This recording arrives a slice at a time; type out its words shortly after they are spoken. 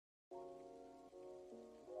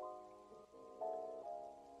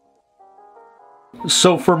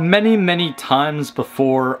So for many times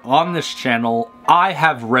before on this channel, I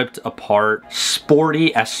have ripped apart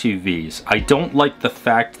sporty SUVs. I don't like the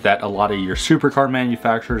fact that a lot of your supercar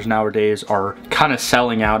manufacturers nowadays are kind of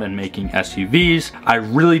selling out and making SUVs. I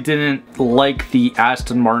really didn't like the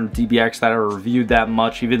Aston Martin DBX that I reviewed that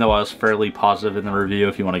much, even though I was fairly positive in the review.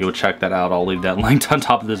 If you want to go check that out, I'll leave that linked on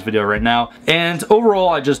top of this video right now. And overall,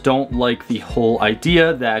 I just don't like the whole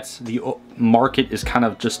idea that the market is kind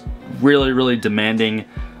of just really demanding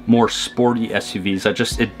more sporty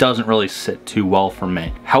SUVs. It doesn't really sit too well for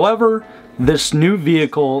me. However, this new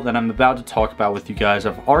vehicle that I'm about to talk about with you guys,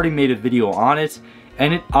 I've already made a video on it,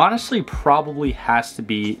 and it honestly probably has to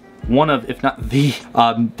be one of, if not the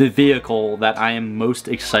vehicle that I am most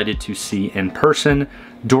excited to see in person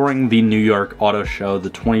during the New York Auto Show, the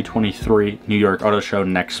 2023 New York Auto Show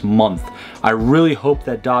next month. I really hope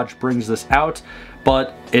that Dodge brings this out,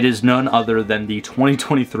 but it is none other than the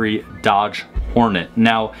 2023 Dodge Hornet.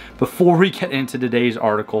 Now, before we get into today's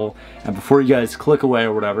article, and before you guys click away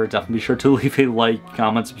or whatever, definitely be sure to leave a like,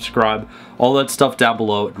 comment, subscribe, all that stuff down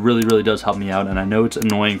below. It really does help me out, and I know it's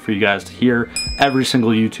annoying for you guys to hear every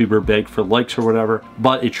single YouTuber beg for likes or whatever,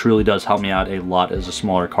 but it truly does help me out a lot as a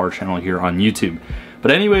smaller car channel here on YouTube.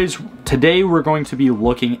 But anyways, today we're going to be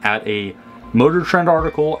looking at a Motor Trend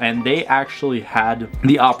article, and they actually had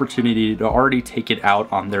the opportunity to already take it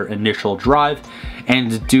out on their initial drive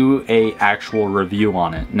and do a actual review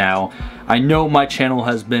on it. Now, I know my channel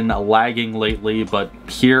has been lagging lately, but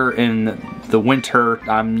here in the winter,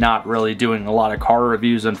 I'm not really doing a lot of car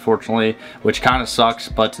reviews, unfortunately, which kind of sucks.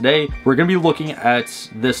 But today, we're going to be looking at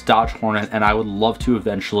this Dodge Hornet, and I would love to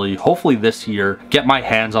eventually, hopefully this year, get my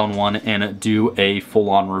hands on one and do a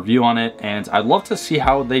full-on review on it. And I'd love to see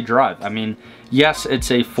how they drive. I mean, yes,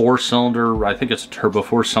 it's a 4-cylinder, I think it's a turbo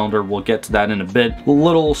 4-cylinder, we'll get to that in a bit.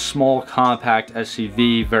 Little small compact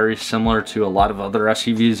SUV, very similar to a lot of other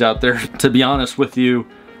SUVs out there, to be honest with you,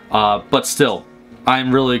 but still,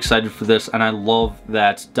 I'm really excited for this, and I love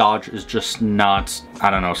that Dodge is just not,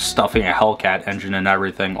 I don't know, stuffing a Hellcat engine and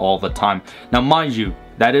everything all the time. Now mind you,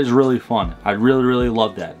 that is really fun. I really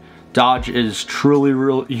love that. Dodge is truly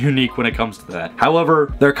real unique when it comes to that.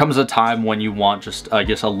 However, there comes a time when you want just, I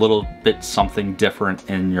guess, a little bit something different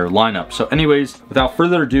in your lineup. So anyways, without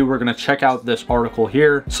further ado, we're gonna check out this article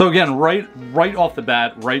here. So again, right off the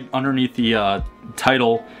bat, right underneath the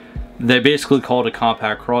title, they basically call it a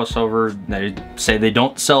compact crossover. They say they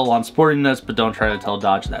don't sell on sportiness, but don't try to tell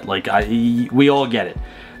Dodge that. Like, we all get it.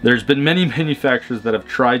 There's been many manufacturers that have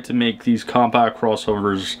tried to make these compact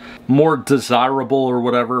crossovers more desirable or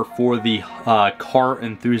whatever for the car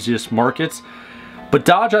enthusiast markets. But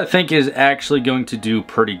Dodge, I think, is actually going to do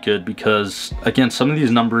pretty good because, again, some of these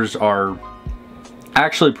numbers are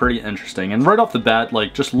actually pretty interesting. And right off the bat,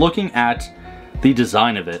 like, just looking at the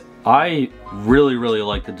design of it, I really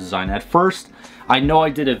like the design. At first, I know I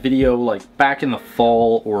did a video like back in the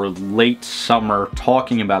fall or late summer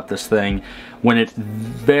talking about this thing when it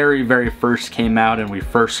very first came out and we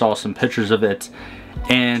first saw some pictures of it,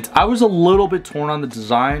 and I was a little bit torn on the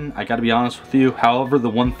design, I gotta be honest with you. However, the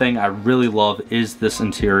one thing I really love is this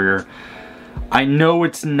interior. I know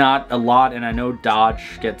it's not a lot, and I know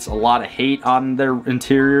Dodge gets a lot of hate on their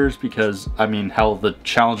interiors because, I mean, hell, the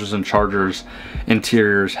Challengers and Chargers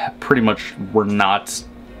interiors pretty much were not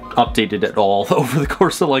updated at all over the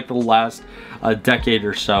course of like the last decade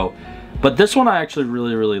or so. But this one I actually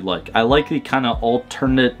really like. I like the kind of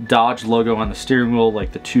alternate Dodge logo on the steering wheel,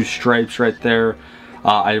 like the 2 stripes right there.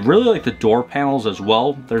 I really like the door panels as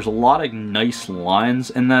well. There's a lot of nice lines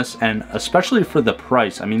in this, and especially for the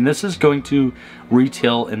price. I mean, this is going to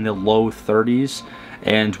retail in the low 30s,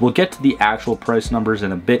 and we'll get to the actual price numbers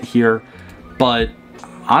in a bit here. But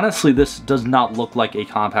honestly, this does not look like a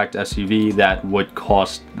compact SUV that would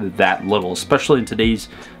cost that little, especially in today's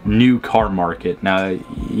new car market. Now,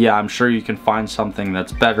 yeah, I'm sure you can find something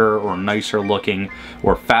that's better or nicer looking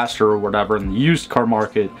or faster or whatever in the used car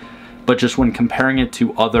market, but just when comparing it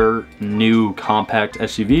to other new compact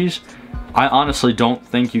SUVs, I honestly don't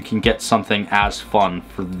think you can get something as fun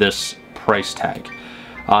for this price tag.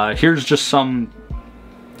 Here's just some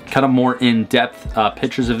kind of more in-depth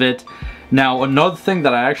pictures of it. Now, another thing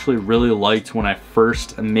that I actually really liked when I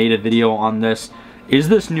first made a video on this is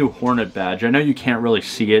this new Hornet badge. I know you can't really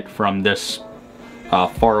see it from this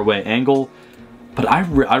far away angle, but I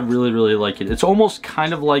really like it. It's almost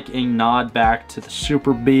kind of like a nod back to the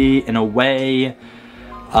Super Bee in a way.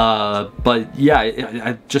 But yeah,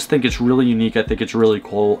 I just think it's really unique. I think it's really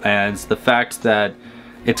cool. And the fact that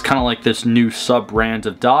it's kind of like this new sub-brand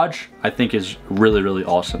of Dodge, I think is really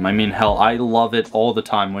awesome. I mean, hell, I love it all the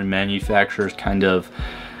time when manufacturers kind of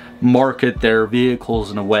market their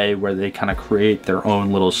vehicles in a way where they kind of create their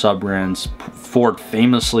own little sub-brands. Ford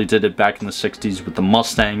famously did it back in the 60s with the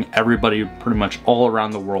Mustang. Everybody pretty much all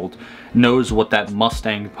around the world knows what that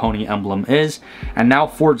Mustang pony emblem is, and now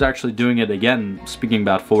Ford's actually doing it again, speaking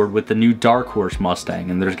about Ford, with the new Dark Horse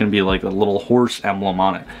Mustang, and there's going to be like a little horse emblem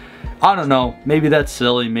on it. I don't know, maybe that's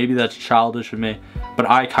silly, maybe that's childish of me, but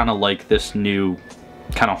I kind of like this new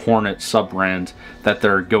kind of Hornet sub-brand that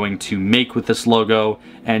they're going to make with this logo.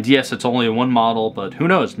 And yes, it's only one model, but who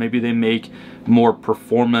knows, maybe they make more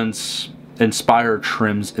performance inspired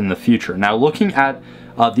trims in the future. Now looking at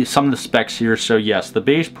some of the specs here, so yes, the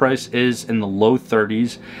base price is in the low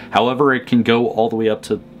 30s. However, it can go all the way up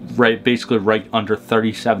to basically right under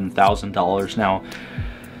 $37,000. Now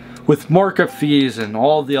with markup fees and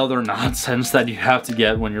all the other nonsense that you have to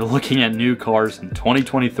get when you're looking at new cars in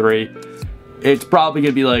 2023, it's probably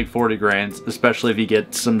gonna be like 40 grand, especially if you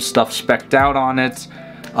get some stuff spec'd out on it.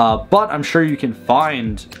 But I'm sure you can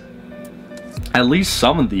find at least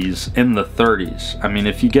some of these in the 30s. I mean,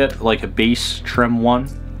 if you get like a base trim one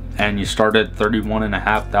and you start at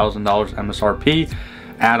 $31,500 MSRP,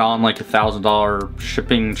 add on like $1,000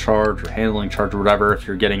 shipping charge or handling charge or whatever if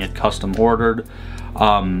you're getting it custom ordered.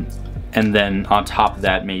 And then on top of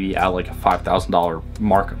that, maybe add like a $5,000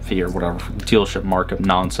 markup fee or whatever dealership markup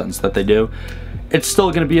nonsense that they do. It's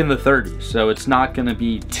still going to be in the 30s, so it's not going to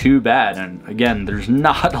be too bad. And again, there's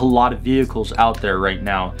not a lot of vehicles out there right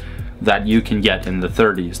now that you can get in the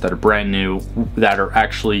 30s that are brand new, that are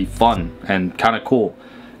actually fun and kind of cool.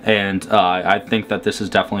 And I think that this is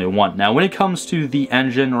definitely a one. Now, when it comes to the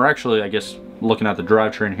engine, or actually, I guess looking at the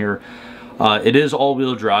drivetrain here, it is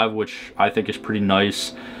all-wheel drive, which I think is pretty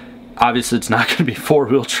nice. Obviously, it's not going to be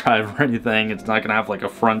four-wheel drive or anything. It's not going to have like a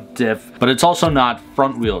front diff, but it's also not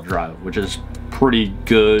front-wheel drive, which is pretty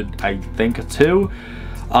good, I think, too.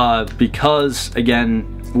 Because,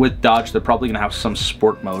 again, with Dodge, they're probably going to have some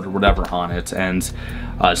sport mode or whatever on it, and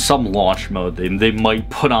some launch mode they might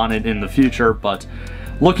put on it in the future. But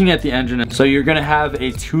looking at the engine, so you're going to have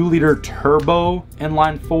a 2-liter turbo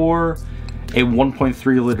inline 4, a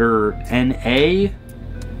 1.3 liter NA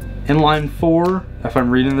inline 4, if I'm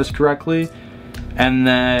reading this correctly, and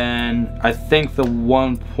then I think the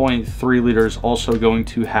 1.3 liter is also going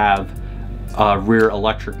to have rear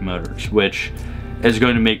electric motors, which is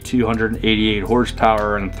going to make 288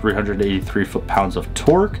 horsepower and 383 foot-pounds of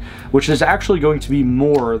torque, which is actually going to be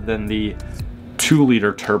more than the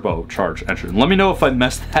 2-liter turbocharged engine. Let me know if I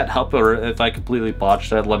messed that up or if I completely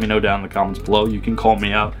botched that. Let me know down in the comments below. You can call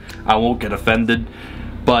me out. I won't get offended.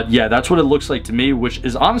 But yeah, that's what it looks like to me, which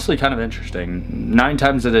is honestly kind of interesting. 9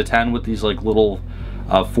 times out of 10 with these like little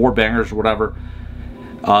 4 bangers or whatever,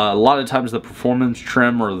 a lot of times the performance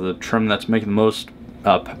trim or the trim that's making the most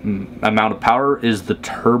amount of power is the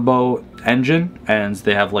turbo engine, and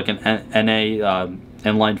they have like an NA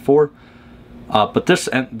inline 4. But this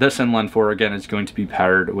inline 4 again is going to be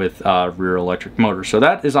paired with rear electric motor, so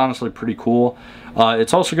that is honestly pretty cool.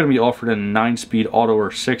 It's also going to be offered in 9-speed auto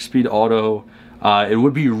or 6-speed auto. It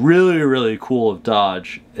would be really cool of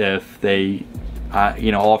Dodge if they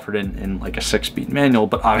you know, offered in like a 6-speed manual,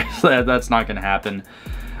 but obviously that's not going to happen.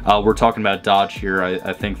 We're talking about Dodge here.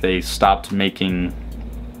 I think they stopped making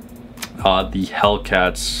the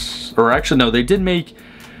Hellcats, or actually no, they did make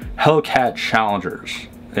Hellcat Challengers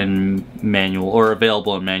in manual, or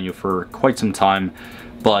available in manual, for quite some time,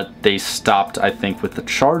 but they stopped, I think, with the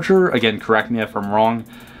Charger. Again, correct me if I'm wrong,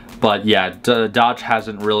 but yeah, Dodge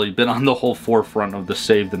hasn't really been on the whole forefront of the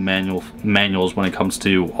save the manuals when it comes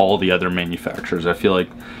to all the other manufacturers. I feel like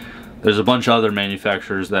there's a bunch of other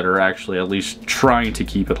manufacturers that are actually at least trying to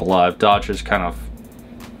keep it alive. Dodge has kind of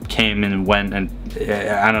came and went, and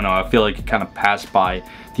I don't know, I feel like it kind of passed by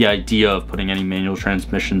the idea of putting any manual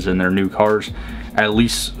transmissions in their new cars at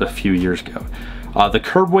least a few years ago. The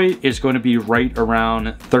curb weight is going to be right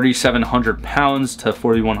around 3,700 pounds to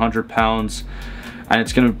 4,100 pounds, and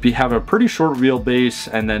it's going to have a pretty short wheelbase,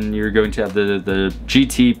 and then you're going to have the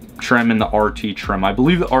GT trim and the RT trim. I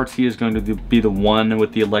believe the RT is going to be the one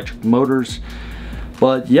with the electric motors.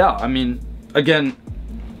 But yeah, I mean, again,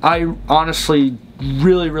 I honestly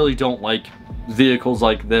really don't like vehicles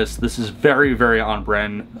like this. This is very on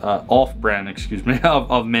brand, off brand, excuse me,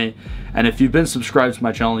 of me. And if you've been subscribed to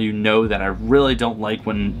my channel, you know that I really don't like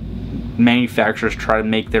when manufacturers try to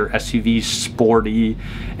make their SUVs sporty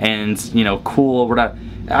and, you know, cool or whatever.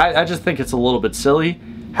 I just think it's a little bit silly.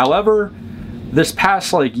 However, this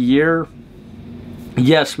past like year,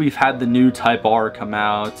 yes, we've had the new Type R come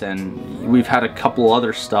out and we've had a couple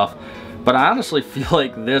other stuff, but I honestly feel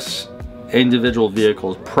like this individual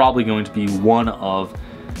vehicle is probably going to be one of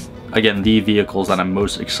again, the vehicles that I'm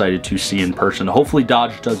most excited to see in person. Hopefully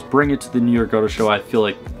Dodge does bring it to the New York Auto Show. I feel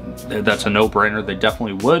like that's a no-brainer. They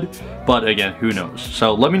definitely would, but again, who knows?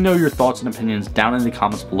 So let me know your thoughts and opinions down in the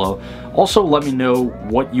comments below. Also, let me know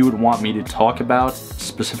what you would want me to talk about,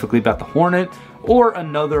 specifically about the Hornet, or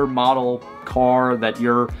another model car that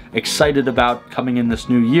you're excited about coming in this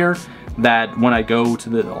new year, that when I go to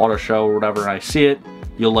the auto show or whatever and I see it,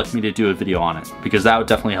 you'll like me to do a video on it, because that would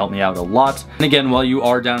definitely help me out a lot. And again, while you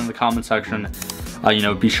are down in the comment section, you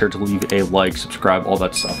know, be sure to leave a like, subscribe, all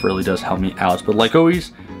that stuff really does help me out. But like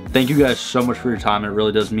always, thank you guys so much for your time. It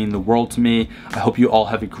really does mean the world to me. I hope you all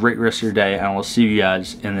have a great rest of your day, and I will see you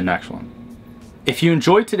guys in the next one. If you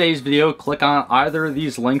enjoyed today's video, click on either of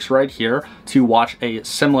these links right here to watch a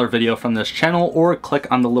similar video from this channel, or click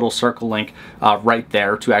on the little circle link right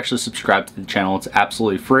there to actually subscribe to the channel. It's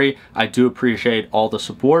absolutely free. I do appreciate all the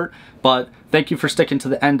support, but thank you for sticking to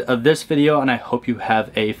the end of this video, and I hope you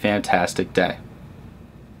have a fantastic day.